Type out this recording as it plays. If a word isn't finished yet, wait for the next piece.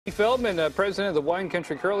Feldman, president of the Wine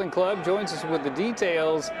Country Curling Club, joins us with the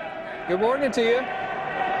details. Good morning to you.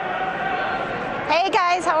 Hey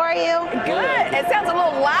guys, how are you? Good. It sounds a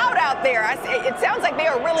little loud out there. It sounds like they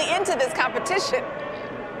are really into this competition.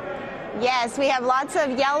 Yes, we have lots of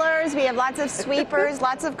yellers, we have lots of sweepers,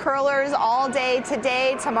 lots of curlers all day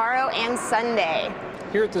today, tomorrow, and Sunday.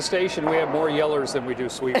 Here at the station, we have more yellers than we do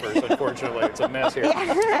sweepers, unfortunately. It's a mess here.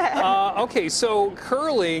 Okay, so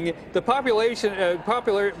curling, the popularity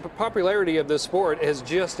of the sport has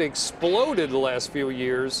just exploded the last few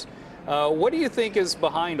years. What do you think is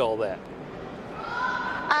behind all that?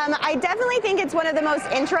 I definitely think it's one of the most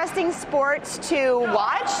interesting sports to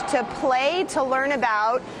watch, to play, to learn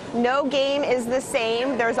about. No game is the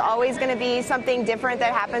same. There's always going to be something different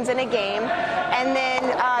that happens in a game. And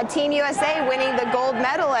then Team USA winning the gold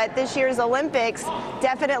medal at this year's Olympics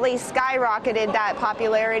definitely skyrocketed that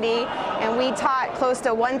popularity. And we taught close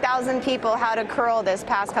to 1,000 people how to curl this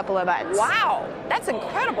past couple of months. Wow, that's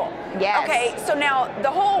incredible. Yes. Okay, so now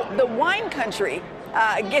the wine country,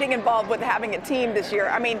 getting involved with having a team this year.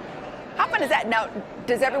 I mean, how fun is that? Now,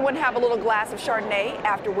 does everyone have a little glass of Chardonnay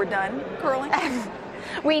after we're done curling?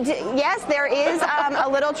 Yes, there is a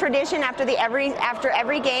little tradition after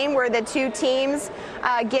every game where the two teams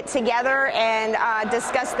get together and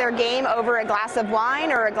discuss their game over a glass of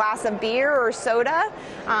wine or a glass of beer or soda.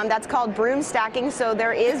 That's called broom stacking. So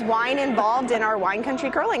there is wine involved in our Wine Country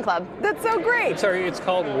Curling Club. That's so great. Sorry, it's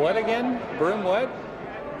called what again? Broom what?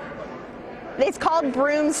 It's called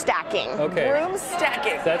broom stacking. Okay. Broom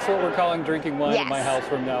stacking. That's what we're calling drinking wine Yes. in my house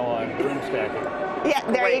from now on. Broom stacking. Yeah,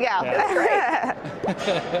 there you go. Yeah.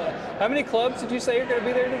 How many clubs did you say are going to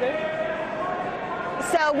be there today?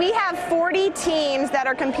 So we have 40 teams that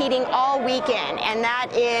are competing all weekend, and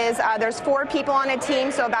that is, there's 4 people on a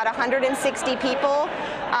team, so about 160 people.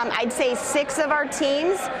 I'd say 6 of our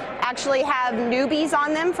teams actually have newbies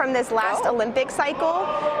on them from this last Olympic cycle,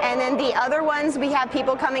 and then the other ones, we have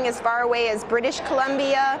people coming as far away as British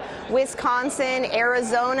Columbia, Wisconsin,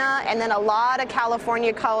 Arizona, and then a lot of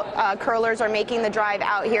California curlers are making the drive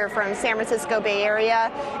out here from San Francisco Bay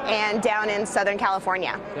Area and down in Southern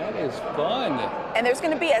California. That is fun. And there's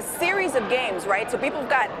going to be a series of games, right? So people have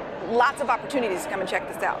got lots of opportunities to come and check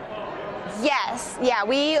this out. Yes, yeah,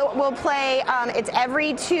 we will play, it's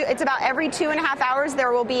about every 2.5 hours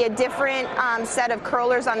there will be a different set of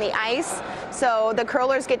curlers on the ice. So the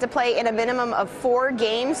curlers get to play in a minimum of 4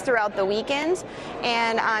 games throughout the weekend.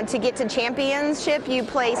 And to get to championship, you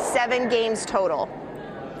play 7 games total.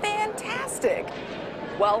 Fantastic.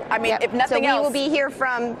 Well, I mean, Yep. if nothing else. else.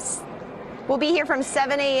 We'll be here from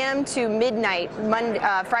 7 a.m. to midnight,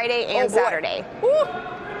 Friday and Saturday. Woo.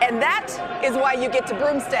 And that is why you get to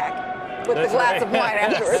broomstack with the glass of wine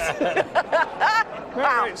afterwards.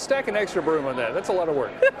 Wow. Right, stack an extra broom on that. That's a lot of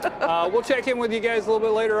work. We'll check in with you guys a little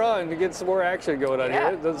bit later on to get some more action going on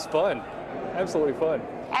here. That's fun. Absolutely fun.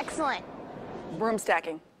 Excellent. Broom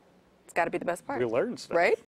stacking. It's got to be the best part. You learn stuff. Right?